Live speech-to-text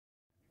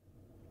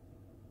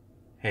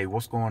Hey,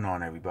 what's going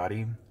on,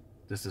 everybody?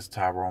 This is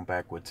Tyrone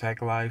back with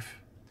Tech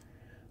Life.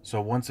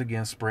 So once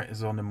again, Sprint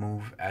is on the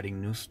move,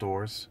 adding new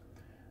stores.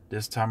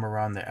 This time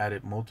around, they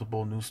added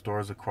multiple new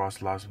stores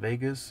across Las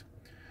Vegas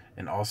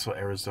and also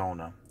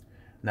Arizona.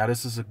 Now,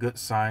 this is a good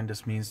sign.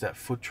 This means that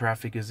foot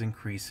traffic is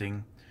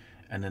increasing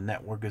and the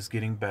network is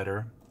getting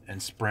better.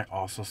 And Sprint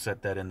also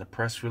said that in the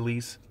press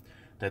release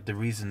that the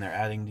reason they're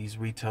adding these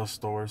retail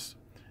stores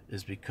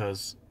is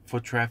because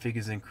foot traffic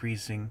is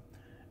increasing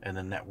and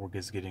the network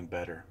is getting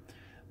better.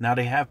 Now,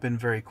 they have been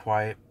very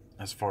quiet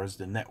as far as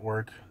the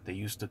network. They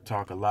used to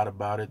talk a lot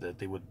about it, that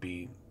they would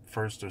be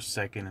first or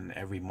second in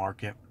every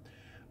market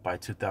by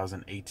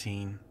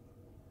 2018.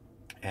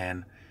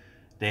 And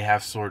they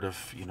have sort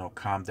of,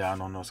 calmed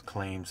down on those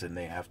claims, and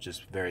they have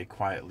just very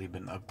quietly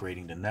been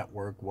upgrading the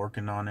network,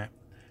 working on it,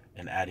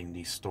 and adding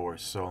these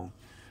stores. So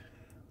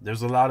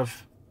there's a lot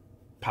of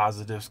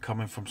positives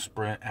coming from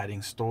Sprint,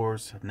 adding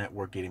stores,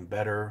 network getting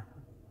better,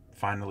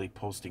 finally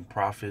posting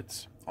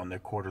profits on their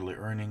quarterly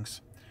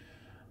earnings.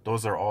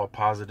 Those are all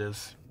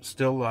positives.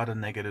 Still a lot of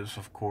negatives,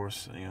 of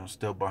course.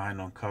 Still behind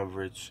on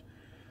coverage,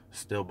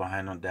 still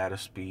behind on data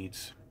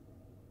speeds.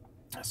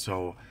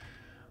 So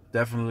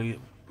definitely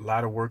a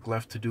lot of work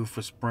left to do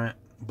for Sprint.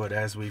 But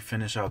as we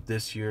finish out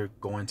this year,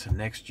 going to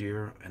next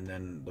year, and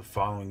then the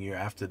following year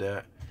after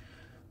that,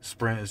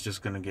 Sprint is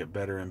just going to get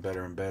better and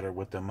better and better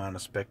with the amount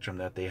of spectrum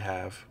that they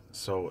have.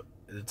 So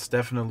it's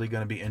definitely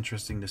going to be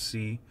interesting to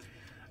see.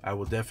 I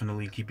will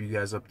definitely keep you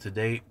guys up to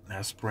date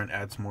as Sprint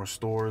adds more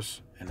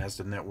stores and as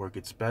the network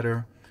gets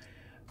better.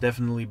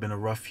 Definitely been a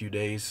rough few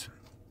days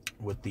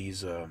with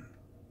these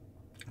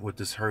with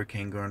this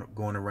hurricane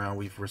going around.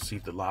 We've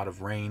received a lot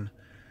of rain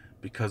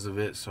because of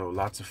it, so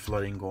lots of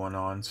flooding going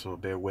on. So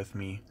bear with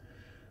me.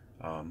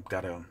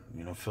 Gotta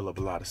fill up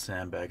a lot of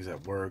sandbags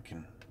at work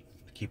and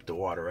keep the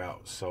water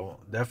out.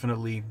 So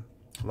definitely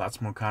lots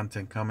more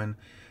content coming.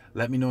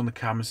 Let me know in the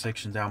comment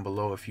section down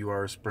below if you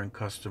are a Sprint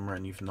customer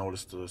and you've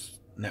noticed the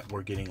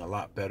network getting a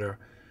lot better.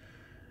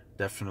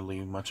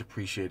 Definitely much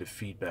appreciated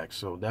feedback.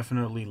 So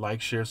definitely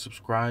like, share,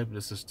 subscribe.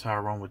 This is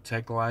Tyrone with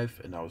Tech Life,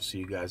 and I will see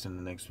you guys in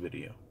the next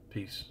video.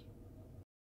 Peace.